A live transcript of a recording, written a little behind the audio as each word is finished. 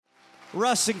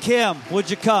Russ and Kim, would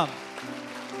you come?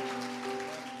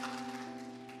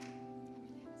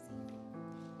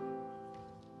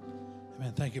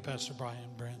 Amen. Thank you, Pastor Brian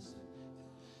Brent.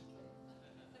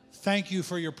 Thank you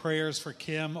for your prayers for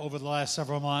Kim over the last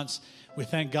several months. We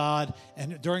thank God.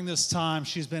 And during this time,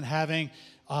 she's been having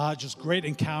just great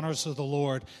encounters with the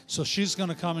Lord. So she's going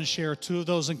to come and share 2 of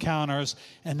those encounters.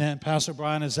 And then Pastor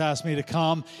Brian has asked me to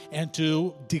come and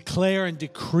to declare and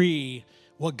decree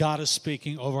what God is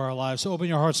speaking over our lives. So open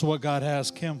your hearts to what God has.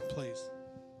 Kim, please.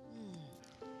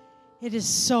 It is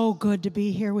so good to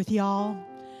be here with y'all.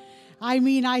 I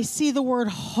mean, I see the word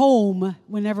home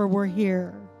whenever we're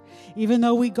here. Even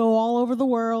though we go all over the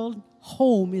world,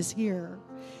 home is here.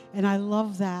 And I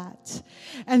love that.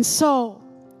 And so,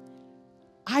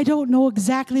 I don't know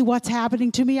exactly what's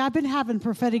happening to me. I've been having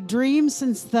prophetic dreams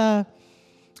since about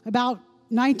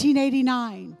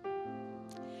 1989.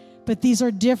 But these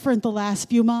are different the last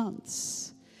few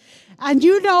months. And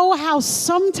you know how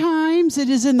sometimes it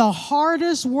is in the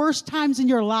hardest, worst times in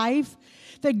your life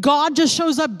that God just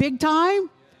shows up big time?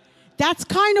 That's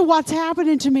kind of what's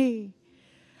happening to me.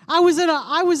 I was in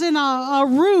a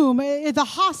room at the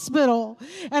hospital,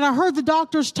 and I heard the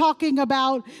doctors talking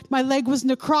about my leg was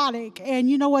necrotic, and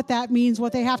you know what that means,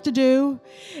 what they have to do,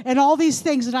 and all these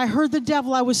things. And I heard the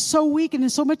devil. I was so weak and in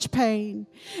so much pain.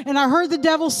 And I heard the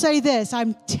devil say this: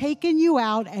 I'm taking you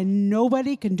out, and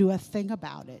nobody can do a thing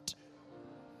about it.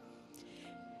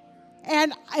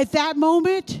 And at that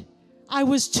moment, I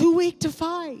was too weak to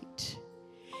fight.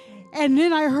 And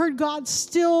then I heard God's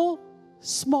still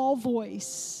small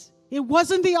voice. It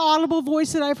wasn't the audible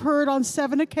voice that I've heard on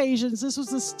 7 occasions. This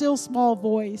was a still small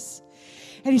voice.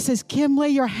 And he says, Kim, lay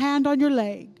your hand on your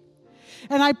leg.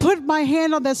 And I put my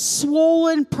hand on that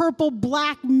swollen purple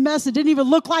black mess. It didn't even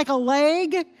look like a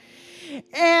leg.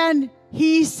 And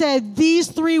he said these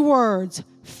 3 words: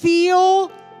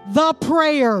 feel the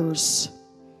prayers.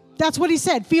 That's what he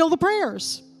said, feel the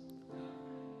prayers.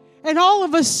 And all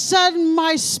of a sudden,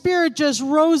 my spirit just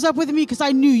rose up with me because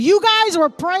I knew you guys were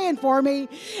praying for me.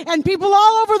 And people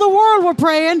all over the world were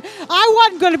praying. I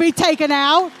wasn't going to be taken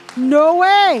out. No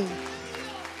way.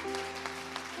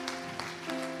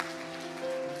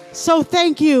 So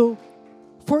thank you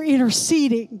for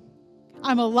interceding.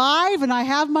 I'm alive and I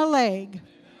have my leg.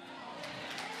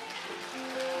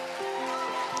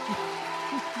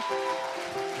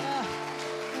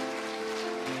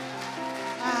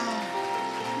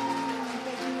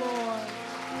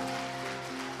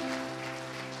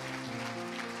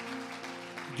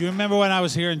 Do you remember when I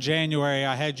was here in January,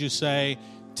 I had you say,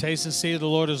 taste and see the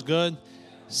Lord is good?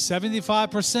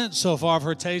 75% so far of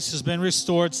her taste has been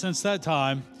restored since that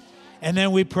time. And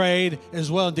then we prayed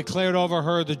as well and declared over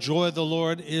her, the joy of the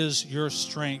Lord is your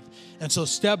strength. And so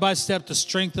step by step, the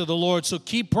strength of the Lord. So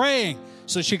keep praying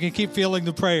so she can keep feeling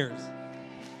the prayers.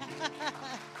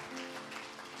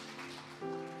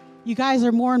 You guys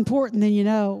are more important than you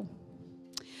know.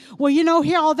 Well, you know,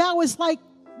 here, that was like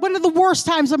one of the worst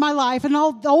times of my life. And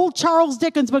the old Charles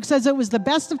Dickens book says it was the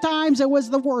best of times, it was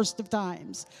the worst of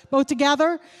times. Both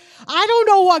together. I don't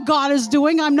know what God is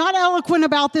doing. I'm not eloquent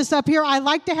about this up here. I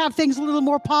like to have things a little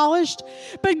more polished.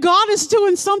 But God is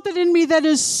doing something in me that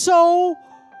is so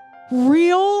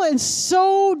real and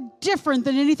so different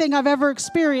than anything I've ever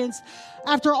experienced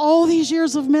after all these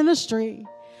years of ministry.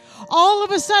 All of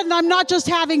a sudden, I'm not just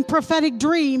having prophetic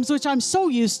dreams, which I'm so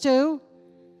used to.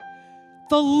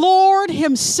 The Lord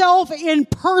himself in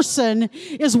person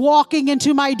is walking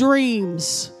into my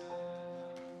dreams.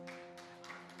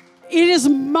 It is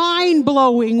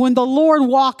mind-blowing when the Lord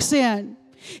walks in.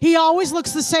 He always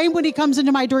looks the same when he comes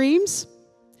into my dreams.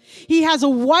 He has a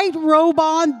white robe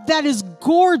on that is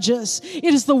gorgeous. It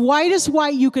is the whitest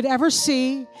white you could ever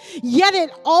see. Yet it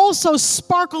also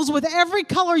sparkles with every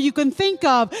color you can think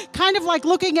of. Kind of like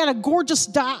looking at a gorgeous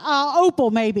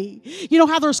opal maybe. You know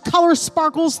how there's color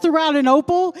sparkles throughout an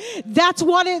opal? That's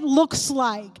what it looks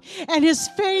like. And his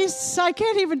face, I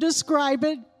can't even describe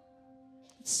it.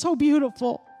 It's so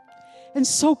beautiful and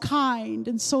so kind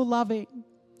and so loving.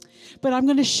 But I'm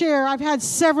going to share, I've had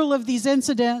several of these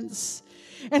incidents.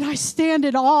 And I stand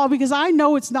in awe because I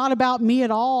know it's not about me at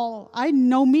all. I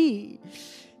know me.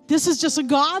 This is just a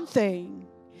God thing.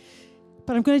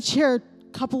 But I'm going to share a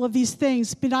couple of these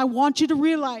things. But I want you to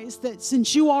realize that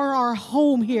since you are our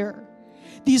home here,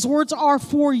 these words are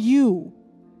for you.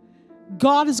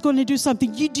 God is going to do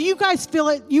something. Do you guys feel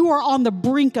it? You are on the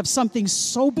brink of something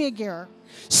so big here.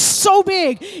 So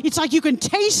big. It's like you can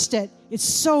taste it. It's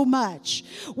so much.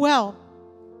 Well,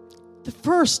 the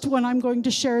first one I'm going to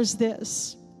share is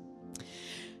this.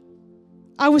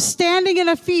 I was standing in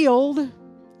a field,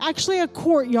 actually a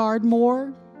courtyard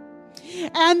more,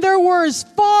 And there were, as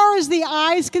far as the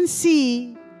eyes can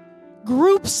see,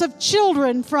 groups of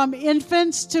children from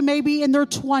infants to maybe in their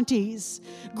 20s.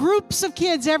 Groups of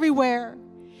kids everywhere.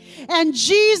 And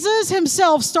Jesus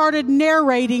himself started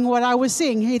narrating what I was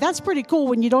seeing. Hey, that's pretty cool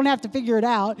when you don't have to figure it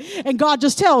out and God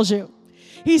just tells you.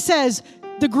 He says,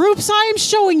 the groups I am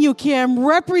showing you, Kim,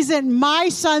 represent my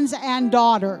sons and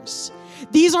daughters.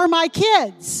 These are my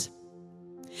kids.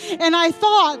 And I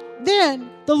thought then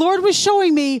the Lord was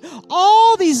showing me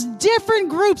all these different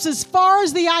groups as far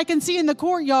as the eye can see in the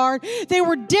courtyard. They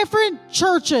were different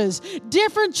churches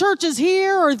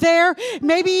here or there.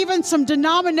 Maybe even some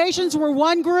denominations were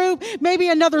one group. Maybe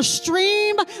another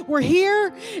stream were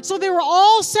here. So they were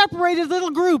all separated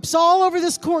little groups all over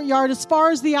this courtyard as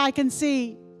far as the eye can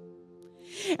see.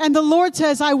 And the Lord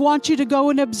says, I want you to go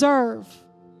and observe.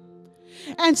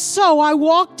 And so I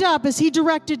walked up as he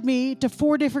directed me to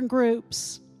 4 different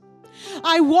groups.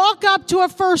 I walk up to a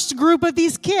first group of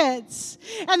these kids,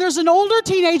 and there's an older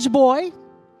teenage boy,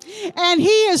 and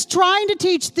he is trying to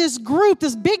teach this group,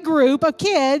 this big group of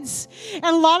kids, and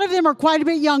a lot of them are quite a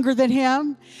bit younger than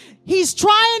him. He's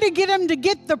trying to get them to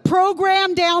get the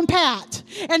program down pat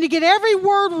and to get every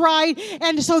word right,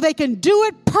 and so they can do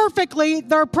it perfectly,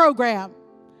 their program.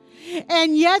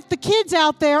 And yet the kids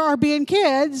out there are being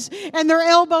kids, and they're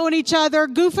elbowing each other,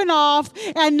 goofing off,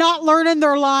 and not learning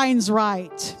their lines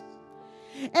right.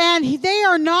 And they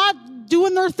are not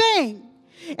doing their thing.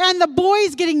 And the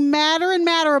boy's getting madder and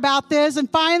madder about this, and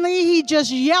finally he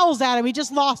just yells at him. He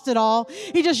just lost it all.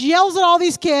 He just yells at all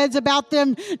these kids about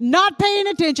them not paying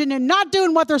attention and not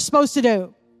doing what they're supposed to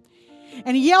do.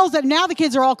 And he yells at them. Now the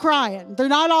kids are all crying. They're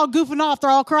not all goofing off.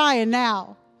 They're all crying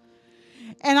now.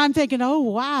 And I'm thinking, oh,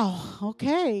 wow,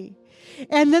 okay.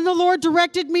 And then the Lord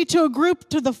directed me to a group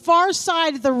to the far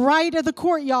side, at the right of the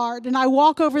courtyard, and I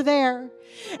walk over there.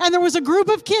 And there was a group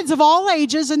of kids of all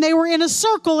ages, and they were in a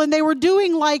circle, and they were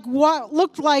doing like what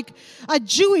looked like a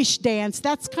Jewish dance.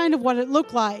 That's kind of what it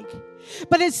looked like.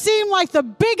 But it seemed like the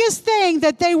biggest thing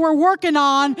that they were working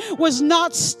on was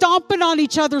not stomping on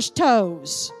each other's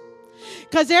toes.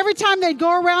 Because every time they'd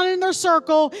go around in their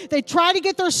circle, they'd try to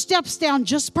get their steps down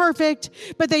just perfect,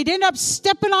 but they'd end up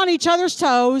stepping on each other's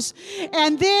toes.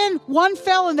 And then one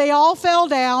fell and they all fell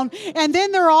down. And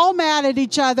then they're all mad at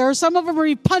each other. Some of them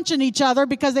were punching each other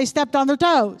because they stepped on their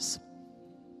toes.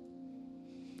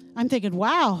 I'm thinking,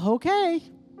 wow, okay.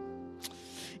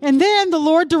 And then the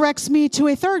Lord directs me to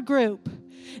a third group.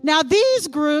 Now this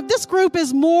group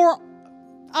is more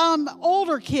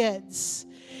older kids.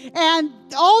 And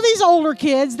all these older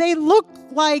kids, they look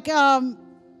like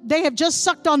they have just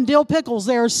sucked on dill pickles.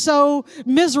 They are so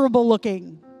miserable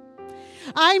looking.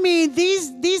 I mean,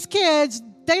 these kids,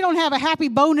 they don't have a happy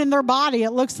bone in their body,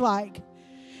 it looks like.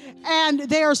 And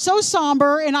they are so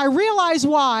somber, and I realize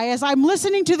why as I'm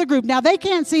listening to the group. Now, they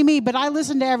can't see me, but I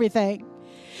listen to everything.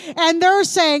 And they're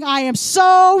saying, I am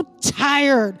so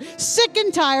tired, sick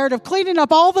and tired of cleaning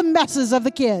up all the messes of the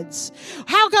kids.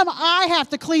 How come I have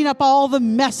to clean up all the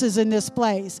messes in this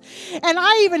place? And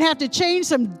I even have to change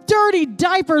some dirty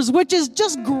diapers, which is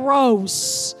just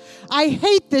gross. I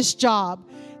hate this job.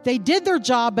 They did their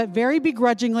job, but very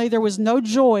begrudgingly. There was no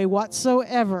joy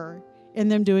whatsoever in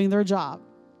them doing their job.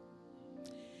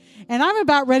 And I'm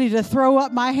about ready to throw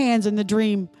up my hands in the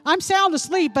dream. I'm sound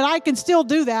asleep, but I can still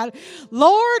do that.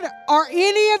 Lord, are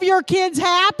any of your kids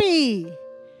happy?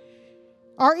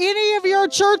 Are any of your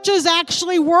churches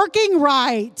actually working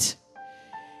right?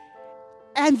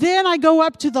 And then I go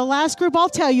up to the last group I'll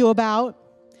tell you about.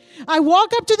 I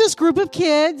walk up to this group of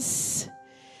kids,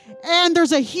 and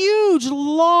there's a huge,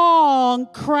 long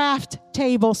craft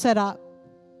table set up.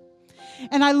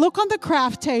 And I look on the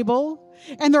craft table,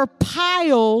 and there are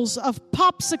piles of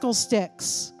popsicle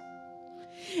sticks.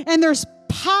 And there's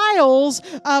piles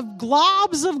of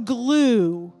globs of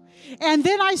glue. And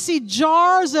then I see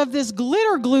jars of this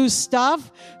glitter glue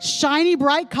stuff, shiny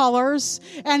bright colors,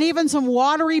 and even some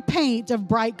watery paint of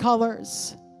bright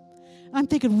colors. I'm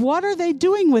thinking, what are they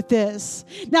doing with this?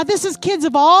 Now, this is kids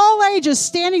of all ages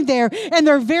standing there, and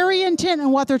they're very intent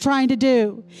on what they're trying to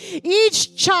do.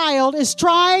 Each child is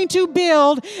trying to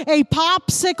build a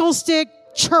popsicle stick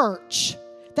church.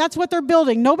 That's what they're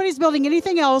building. Nobody's building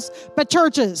anything else but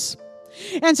churches.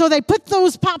 And so they put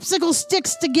those popsicle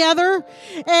sticks together,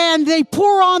 and they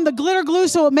pour on the glitter glue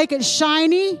so it make it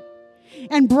shiny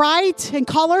and bright and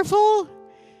colorful.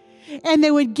 And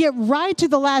they would get right to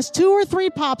the last 2 or 3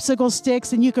 popsicle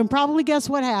sticks, and you can probably guess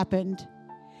what happened.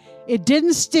 It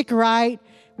didn't stick right.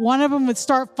 One of them would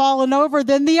start falling over.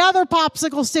 Then the other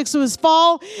popsicle sticks would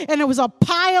fall, and it was a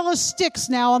pile of sticks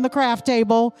now on the craft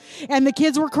table. And the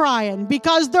kids were crying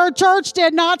because their church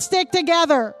did not stick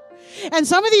together. And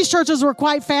some of these churches were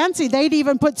quite fancy. They'd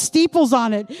even put steeples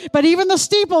on it. But even the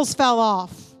steeples fell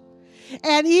off.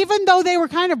 And even though they were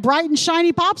kind of bright and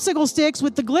shiny popsicle sticks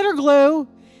with the glitter glue,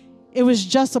 it was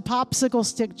just a popsicle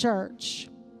stick church.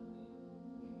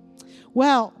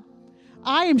 Well,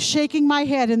 I am shaking my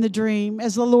head in the dream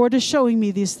as the Lord is showing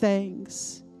me these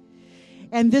things.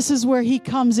 And this is where he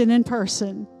comes in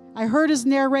person. I heard his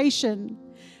narration,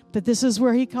 but this is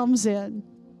where he comes in.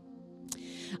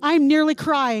 I'm nearly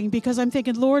crying because I'm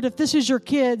thinking, Lord, if this is your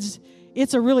kids,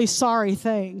 it's a really sorry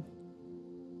thing.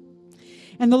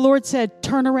 And the Lord said,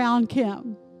 turn around,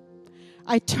 Kim.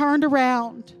 I turned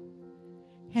around,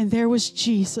 and there was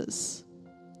Jesus.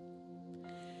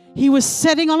 He was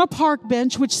sitting on a park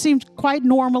bench, which seemed quite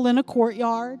normal in a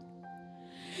courtyard.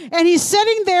 And he's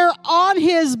sitting there on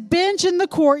his bench in the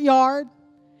courtyard,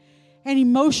 and he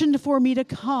motioned for me to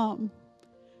come.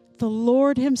 The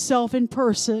Lord himself in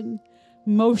person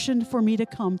motioned for me to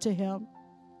come to him.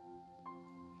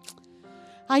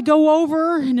 I go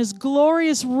over in his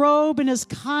glorious robe and his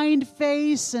kind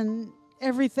face and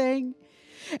everything.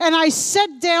 And I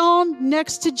sit down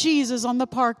next to Jesus on the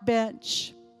park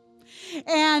bench.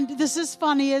 And this is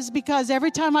funny is because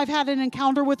every time I've had an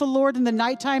encounter with the Lord in the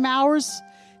nighttime hours,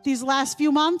 these last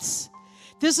few months,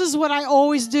 this is what I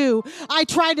always do. I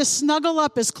try to snuggle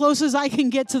up as close as I can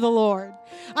get to the Lord.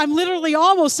 I'm literally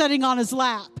almost sitting on his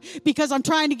lap because I'm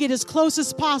trying to get as close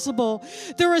as possible.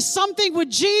 There is something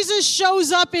when Jesus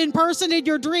shows up in person in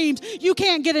your dreams, you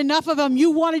can't get enough of him.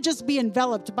 You want to just be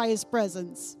enveloped by his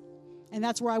presence. And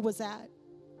that's where I was at.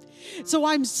 So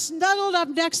I'm snuggled up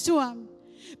next to him.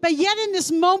 But yet in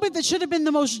this moment that should have been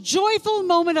the most joyful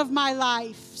moment of my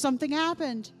life, something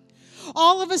happened.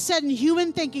 All of a sudden,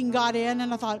 human thinking got in,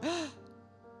 and I thought,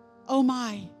 oh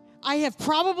my, I have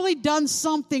probably done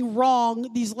something wrong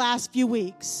these last few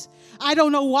weeks. I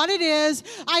don't know what it is.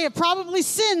 I have probably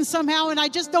sinned somehow, and I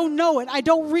just don't know it. I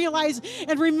don't realize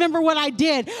and remember what I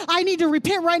did. I need to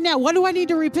repent right now. What do I need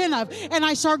to repent of? And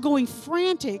I start going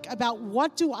frantic about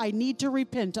what do I need to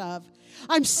repent of.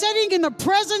 I'm sitting in the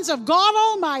presence of God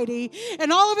Almighty,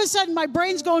 and all of a sudden my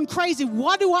brain's going crazy.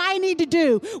 What do I need to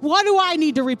do? What do I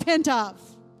need to repent of?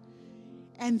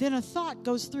 And then a thought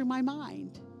goes through my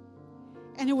mind,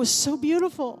 and it was so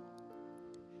beautiful.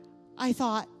 I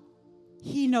thought,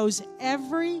 he knows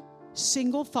every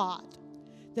single thought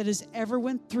that has ever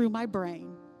went through my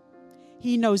brain.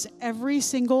 He knows every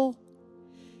single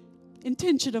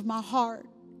intention of my heart,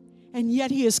 and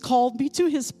yet he has called me to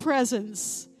his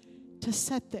presence to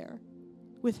sit there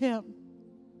with him.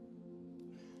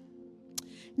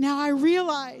 Now I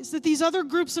realize that these other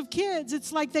groups of kids,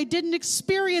 it's like they didn't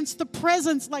experience the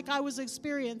presence like I was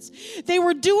experienced. They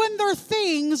were doing their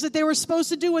things that they were supposed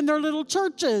to do in their little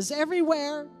churches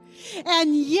everywhere.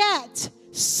 And yet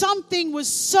something was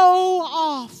so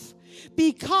off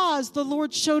because the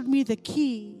Lord showed me the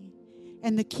key,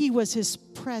 and the key was his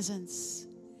presence.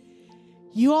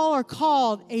 You all are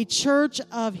called a church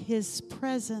of his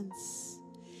presence.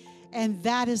 And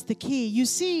that is the key. You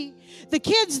see, the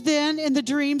kids then in the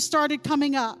dream started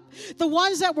coming up. The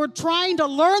ones that were trying to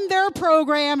learn their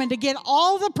program and to get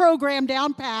all the program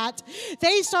down pat,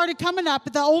 they started coming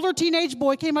up. The older teenage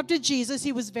boy came up to Jesus.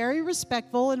 He was very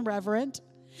respectful and reverent.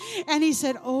 And he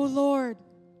said, oh, Lord,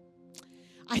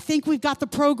 I think we've got the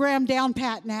program down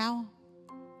pat now.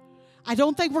 I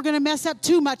don't think we're going to mess up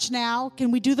too much now.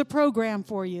 Can we do the program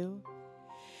for you?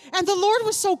 And the Lord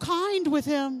was so kind with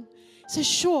him. He says,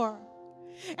 sure.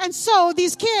 And so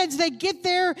these kids, they get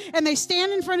there and they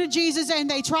stand in front of Jesus and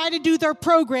they try to do their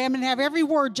program and have every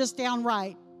word just down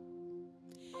right.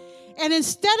 And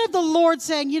instead of the Lord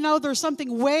saying, you know, there's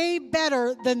something way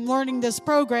better than learning this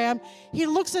program, he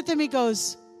looks at them, he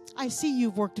goes, I see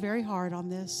you've worked very hard on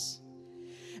this.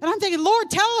 And I'm thinking, Lord,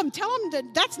 tell him that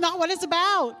that's not what it's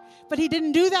about. But he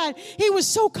didn't do that. He was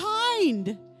so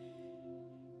kind.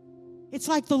 It's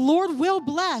like the Lord will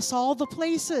bless all the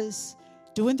places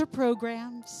doing their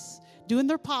programs, doing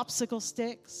their popsicle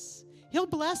sticks. He'll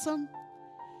bless them,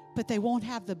 but they won't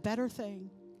have the better thing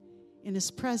in his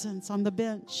presence on the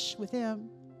bench with him.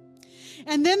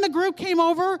 And then the group came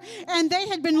over, and they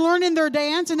had been learning their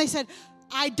dance, and they said,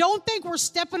 I don't think we're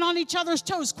stepping on each other's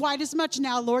toes quite as much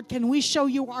now, Lord. Can we show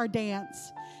you our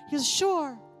dance? He says,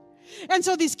 sure. And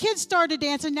so these kids started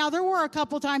dancing. Now, there were a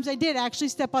couple times they did actually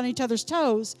step on each other's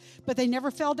toes, but they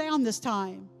never fell down this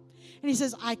time. And he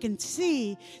says, I can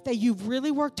see that you've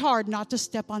really worked hard not to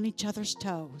step on each other's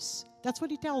toes. That's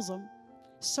what he tells them.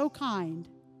 So kind.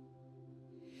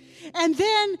 And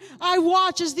then I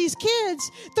watch as these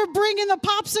kids, they're bringing the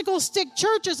popsicle stick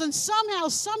churches, and somehow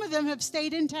some of them have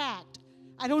stayed intact.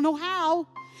 I don't know how,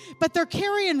 but they're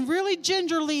carrying really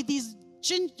gingerly these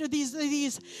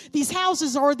these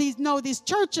houses or these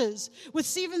churches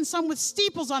with even some with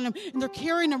steeples on them, and they're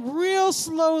carrying them real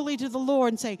slowly to the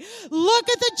Lord and saying, "Look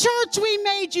at the church we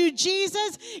made you,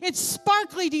 Jesus. It's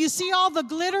sparkly. Do you see all the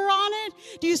glitter on it?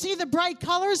 Do you see the bright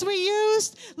colors we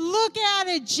used? Look at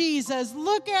it, Jesus.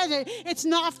 Look at it. It's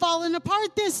not falling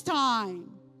apart this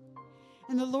time."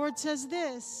 And the Lord says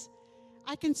this,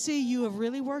 "I can see you have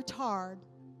really worked hard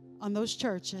on those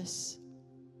churches."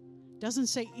 Doesn't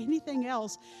say anything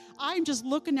else. I'm just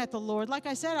looking at the Lord. Like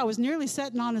I said, I was nearly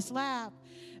sitting on his lap.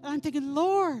 And I'm thinking,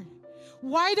 Lord,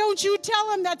 why don't you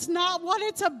tell him that's not what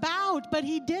it's about? But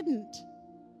he didn't.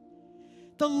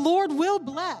 The Lord will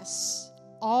bless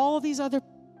all these other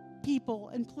people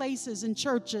and places and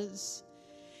churches.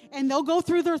 And they'll go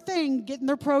through their thing, getting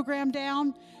their program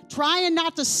down, trying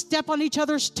not to step on each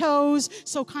other's toes,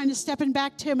 so kind of stepping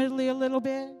back timidly a little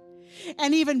bit,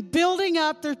 and even building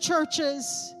up their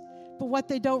churches. But what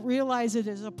they don't realize, it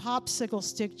is a popsicle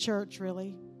stick church,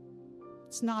 really.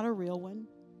 It's not a real one.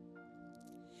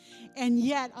 And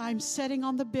yet, I'm sitting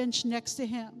on the bench next to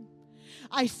him.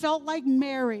 I felt like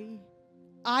Mary.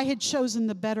 I had chosen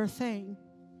the better thing.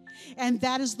 And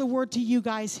that is the word to you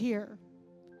guys here.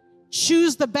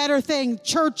 Choose the better thing,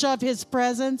 church of his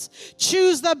presence.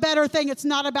 Choose the better thing. It's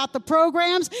not about the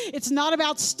programs. It's not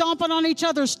about stomping on each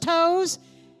other's toes.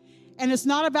 And it's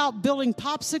not about building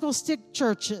popsicle stick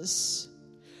churches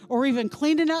or even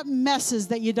cleaning up messes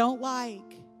that you don't like.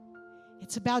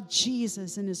 It's about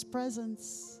Jesus and his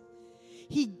presence.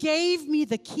 He gave me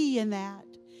the key in that.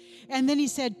 And then he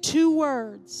said 2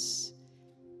 words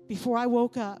before I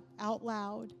woke up out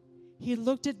loud. He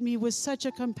looked at me with such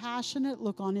a compassionate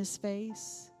look on his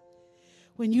face.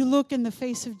 When you look in the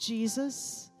face of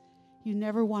Jesus, you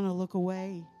never want to look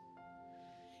away.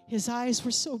 His eyes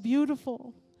were so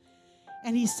beautiful.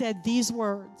 And he said these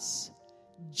words,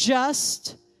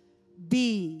 "Just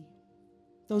be."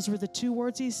 Those were the 2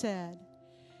 words he said.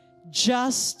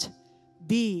 Just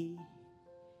be.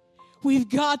 We've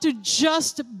got to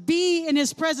just be in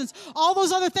his presence. All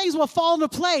those other things will fall into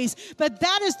place. But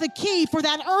that is the key for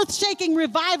that earth-shaking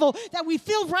revival that we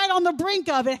feel right on the brink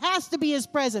of. It has to be his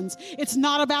presence. It's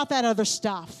not about that other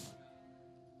stuff.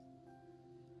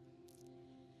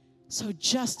 So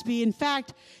just be. In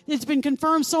fact, it's been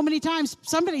confirmed so many times.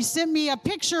 Somebody sent me a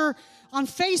picture on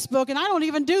Facebook, and I don't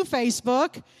even do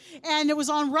Facebook. And it was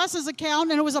on Russ's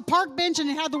account, and it was a park bench, and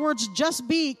it had the words "Just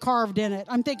Be" carved in it.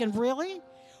 I'm thinking, really?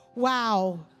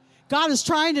 Wow. God is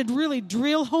trying to really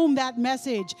drill home that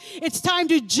message. It's time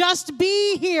to just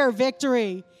be here,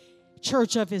 Victory,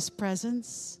 church of his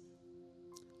presence.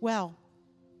 Well,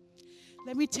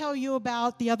 let me tell you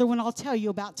about the other one I'll tell you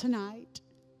about tonight.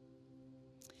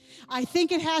 I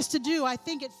think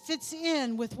it fits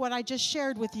in with what I just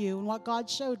shared with you and what God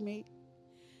showed me.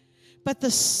 But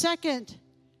the second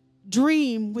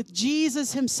dream with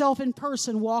Jesus himself in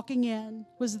person walking in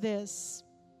was this.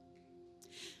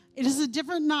 It is a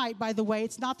different night, by the way.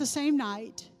 It's not the same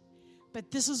night.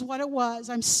 But this is what it was.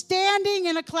 I'm standing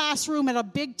in a classroom at a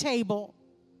big table.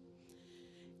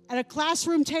 At a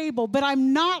classroom table, but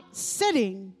I'm not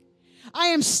sitting. I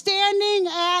am standing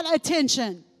at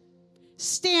attention.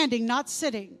 Standing, not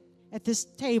sitting, at this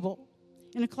table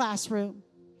in a classroom.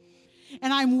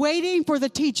 And I'm waiting for the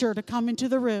teacher to come into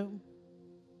the room.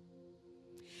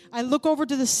 I look over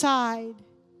to the side,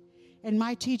 and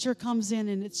my teacher comes in,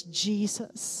 and it's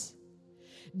Jesus.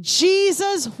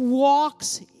 Jesus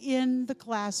walks in the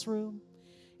classroom.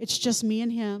 It's just me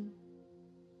and him.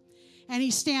 And he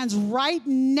stands right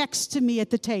next to me at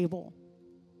the table.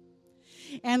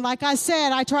 And like I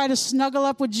said, I try to snuggle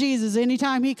up with Jesus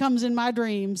anytime he comes in my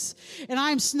dreams. And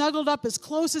I'm snuggled up as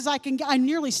close as I can get. I'm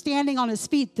nearly standing on his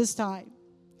feet this time.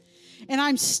 And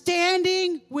I'm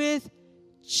standing with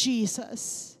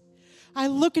Jesus. I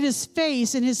look at his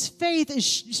face, and his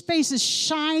face is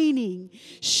shining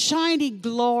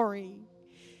glory.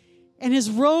 And his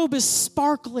robe is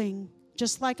sparkling,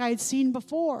 just like I had seen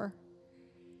before.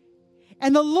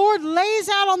 And the Lord lays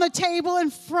out on the table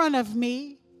in front of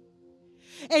me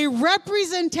a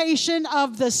representation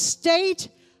of the state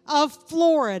of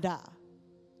Florida.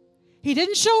 He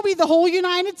didn't show me the whole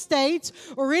United States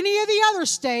or any of the other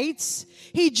states.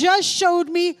 He just showed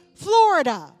me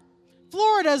Florida.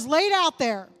 Florida's laid out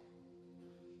there.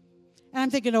 And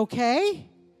I'm thinking, okay,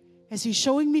 as he's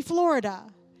showing me Florida.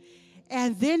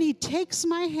 And then he takes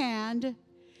my hand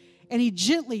and he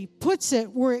gently puts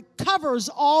it where it covers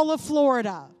all of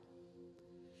Florida.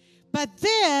 But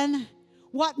then,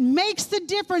 what makes the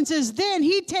difference is then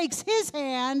he takes his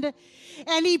hand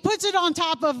and he puts it on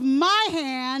top of my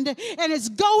hand, and it's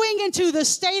going into the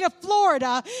state of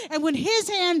Florida. And when his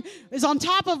hand is on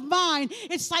top of mine,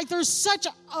 it's like there's such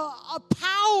a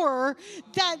power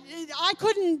that I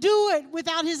couldn't do it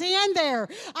without his hand there.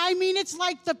 I mean, it's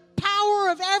like the power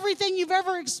of everything you've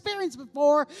ever experienced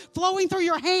before flowing through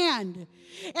your hand.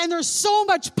 And there's so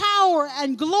much power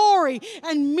and glory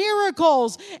and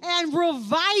miracles and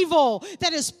revival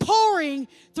that is pouring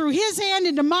through his hand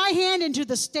into my hand into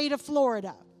the state of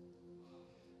Florida.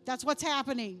 That's what's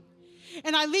happening.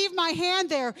 And I leave my hand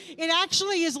there. It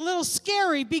actually is a little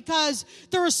scary because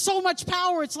there is so much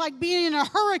power. It's like being in a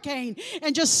hurricane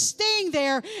and just staying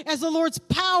there as the Lord's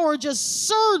power just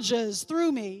surges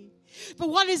through me. But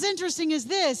what is interesting is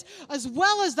this: as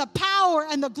well as the power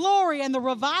and the glory and the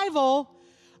revival,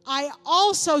 I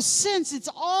also sense it's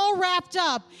all wrapped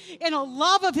up in a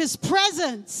love of his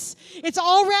presence. It's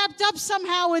all wrapped up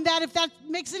somehow in that, if that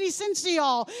makes any sense to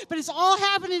y'all. But it's all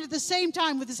happening at the same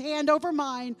time with his hand over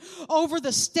mine, over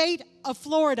the state of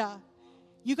Florida.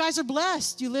 You guys are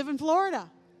blessed. You live in Florida.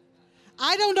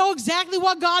 I don't know exactly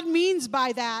what God means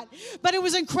by that, but it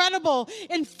was incredible.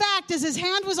 In fact, as his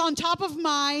hand was on top of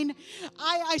mine,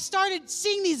 I started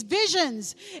seeing these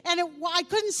visions, and I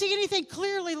couldn't see anything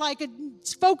clearly, like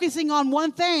focusing on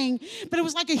one thing, but it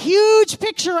was like a huge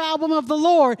picture album of the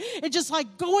Lord. It just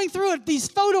like going through it, these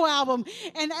photo album,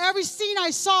 and every scene I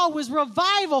saw was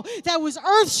revival that was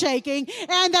earth-shaking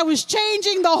and that was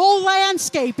changing the whole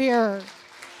landscape here.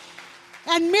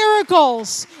 And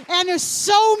miracles, and there's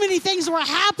so many things were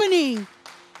happening.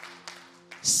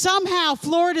 Somehow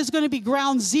Florida is going to be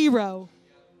ground zero.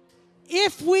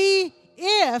 If we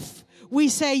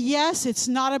say yes, it's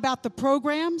not about the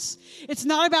programs. It's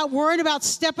not about worrying about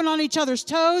stepping on each other's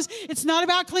toes. It's not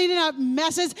about cleaning up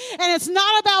messes. And it's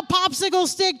not about popsicle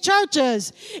stick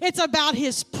churches. It's about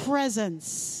his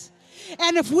presence.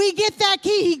 And if we get that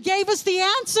key, he gave us the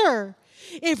answer.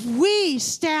 If we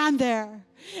stand there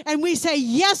and we say,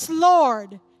 yes,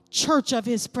 Lord, church of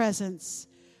his presence,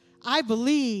 I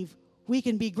believe we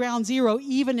can be ground zero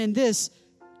even in this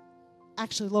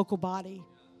actually local body.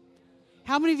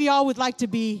 How many of y'all would like to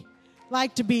be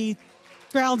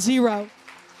ground zero?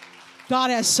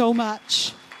 God has so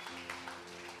much.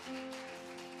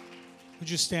 Would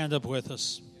you stand up with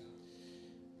us?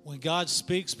 When God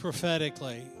speaks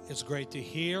prophetically, it's great to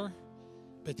hear,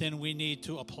 but then we need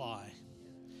to apply.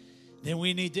 Then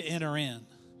we need to enter in.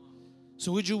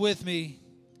 So would you with me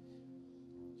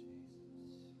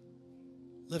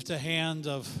lift a hand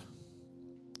of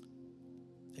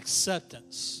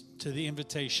acceptance to the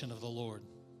invitation of the Lord?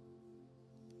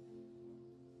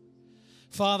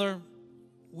 Father,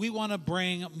 we want to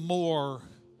bring more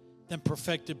than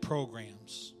perfected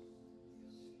programs.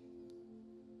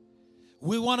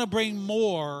 We want to bring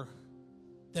more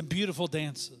than beautiful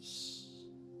dances.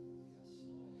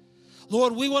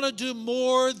 Lord, we want to do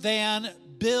more than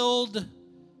build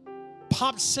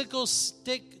popsicle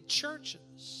stick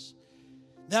churches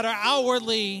that are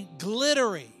outwardly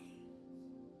glittery,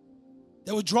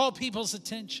 that would draw people's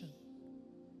attention.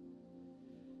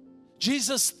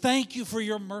 Jesus, thank you for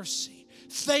your mercy.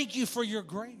 Thank you for your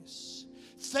grace.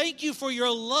 Thank you for your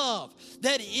love,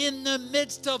 that in the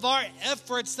midst of our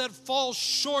efforts that fall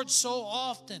short so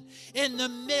often, in the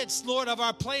midst, Lord, of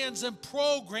our plans and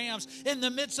programs, in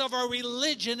the midst of our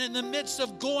religion, in the midst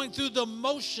of going through the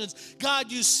motions,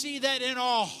 God, you see that in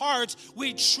our hearts,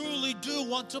 we truly do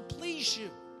want to please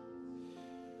you.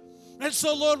 And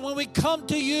so, Lord, when we come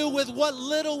to you with what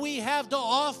little we have to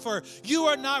offer, you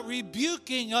are not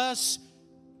rebuking us,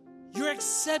 you're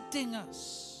accepting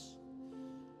us.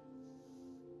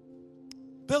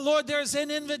 But Lord, there's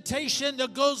an invitation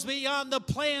that goes beyond the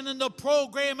plan and the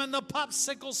program and the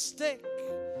popsicle stick.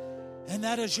 And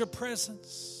that is your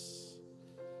presence.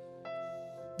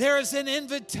 There is an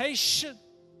invitation.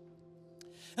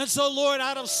 And so, Lord,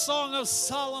 out of Song of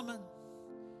Solomon,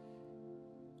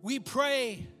 we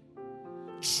pray,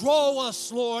 draw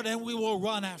us, Lord, and we will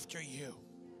run after you.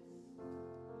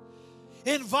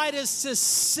 Invite us to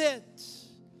sit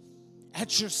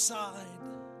at your side.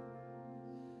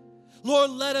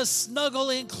 Lord, let us snuggle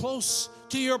in close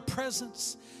to your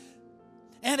presence.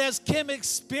 And as Kim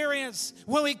experienced,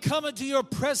 when we come into your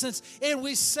presence, and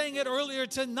we sang it earlier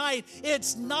tonight,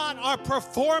 it's not our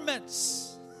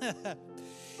performance.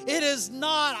 It is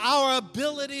not our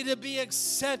ability to be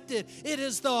accepted. It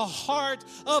is the heart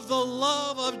of the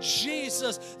love of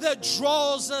Jesus that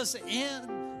draws us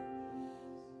in.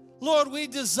 Lord, we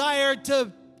desire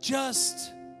to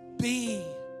just be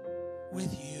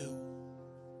with you.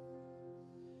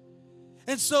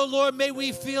 And so, Lord, may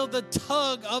we feel the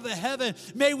tug of heaven.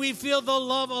 May we feel the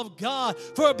love of God.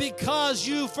 For because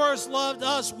you first loved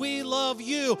us, we love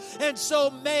you. And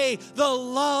so may the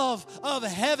love of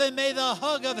heaven, may the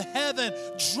hug of heaven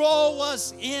draw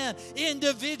us in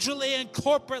individually and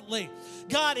corporately.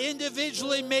 God,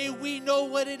 individually, may we know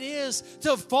what it is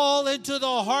to fall into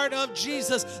the heart of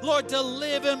Jesus. Lord, to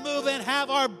live and move and have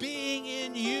our being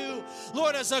in you.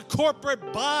 Lord, as a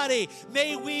corporate body,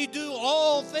 may we do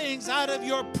all things out of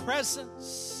your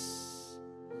presence.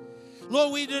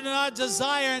 Lord, we do not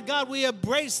desire, and God, we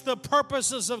embrace the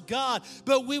purposes of God,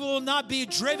 but we will not be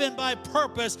driven by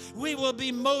purpose. We will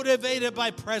be motivated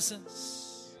by presence.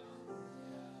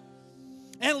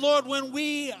 And Lord, when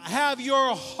we have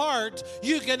your heart,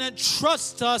 you can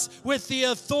entrust us with the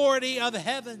authority of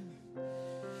heaven.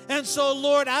 And so,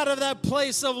 Lord, out of that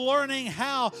place of learning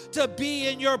how to be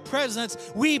in your presence,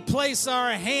 we place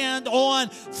our hand on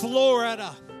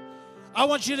Florida. I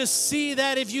want you to see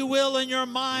that, if you will, in your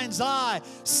mind's eye.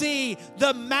 See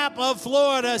the map of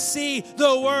Florida. See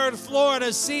the word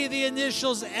Florida. See the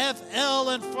initials FL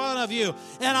in front of you.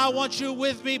 And I want you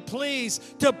with me, please,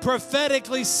 to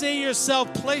prophetically see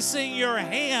yourself placing your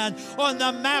hand on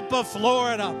the map of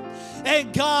Florida.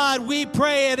 And God, we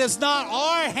pray it is not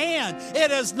our hand.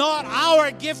 It is not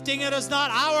our gifting. It is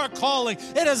not our calling.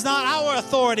 It is not our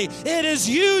authority. It is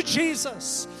you,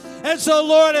 Jesus. And so,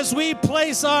 Lord, as we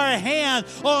place our hand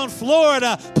on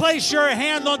Florida, place your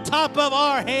hand on top of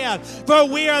our hand. For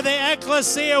we are the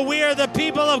ecclesia. We are the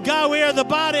people of God. We are the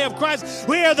body of Christ.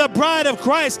 We are the bride of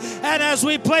Christ. And as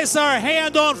we place our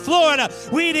hand on Florida,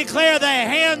 we declare the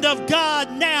hand of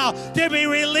God now to be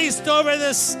released over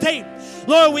this state.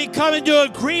 Lord, we come into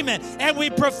agreement and we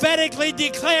prophetically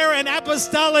declare and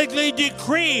apostolically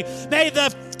decree, may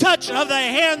the touch of the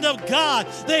hand of God,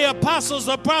 the apostles,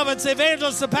 the prophets, the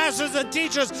evangelists, the pastors, and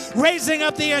teachers, raising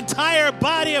up the entire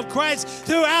body of Christ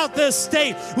throughout this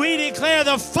state. We declare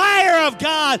the fire of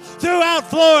God throughout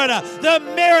Florida, the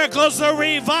miracles, the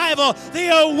revival, the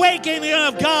awakening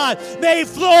of God. May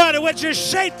Florida, which is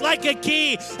shaped like a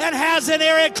key and has an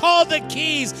area called the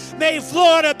keys, may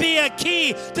Florida be a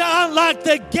key to unlock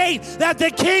the gate that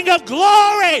the King of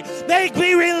Glory may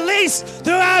be released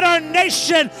throughout our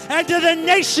nation and to the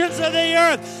nations of the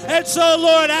earth. And so,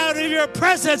 Lord, out of your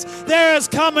presence there is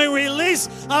coming release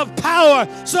of power.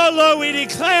 So, Lord, we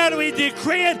declare it, we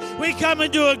decree it, we come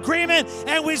into agreement,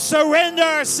 and we surrender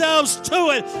ourselves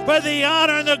to it for the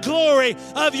honor and the glory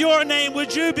of your name.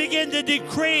 Would you begin to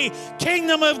decree,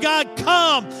 kingdom of God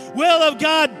come, will of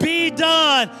God be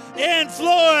done in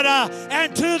Florida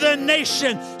and to the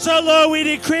nation. So, Lord, we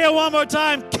decree it one more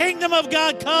time, kingdom of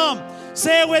God come.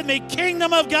 Say it with me,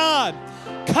 kingdom of God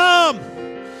come.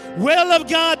 Will of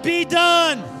God be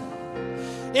done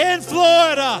in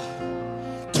Florida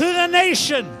to the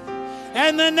nation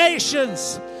and the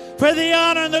nations for the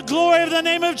honor and the glory of the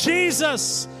name of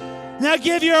Jesus. Now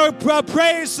give your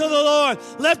praise to the Lord.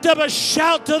 Lift up a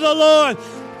shout to the Lord.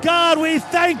 God, we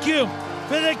thank you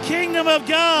for the kingdom of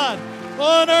God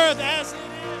on earth as it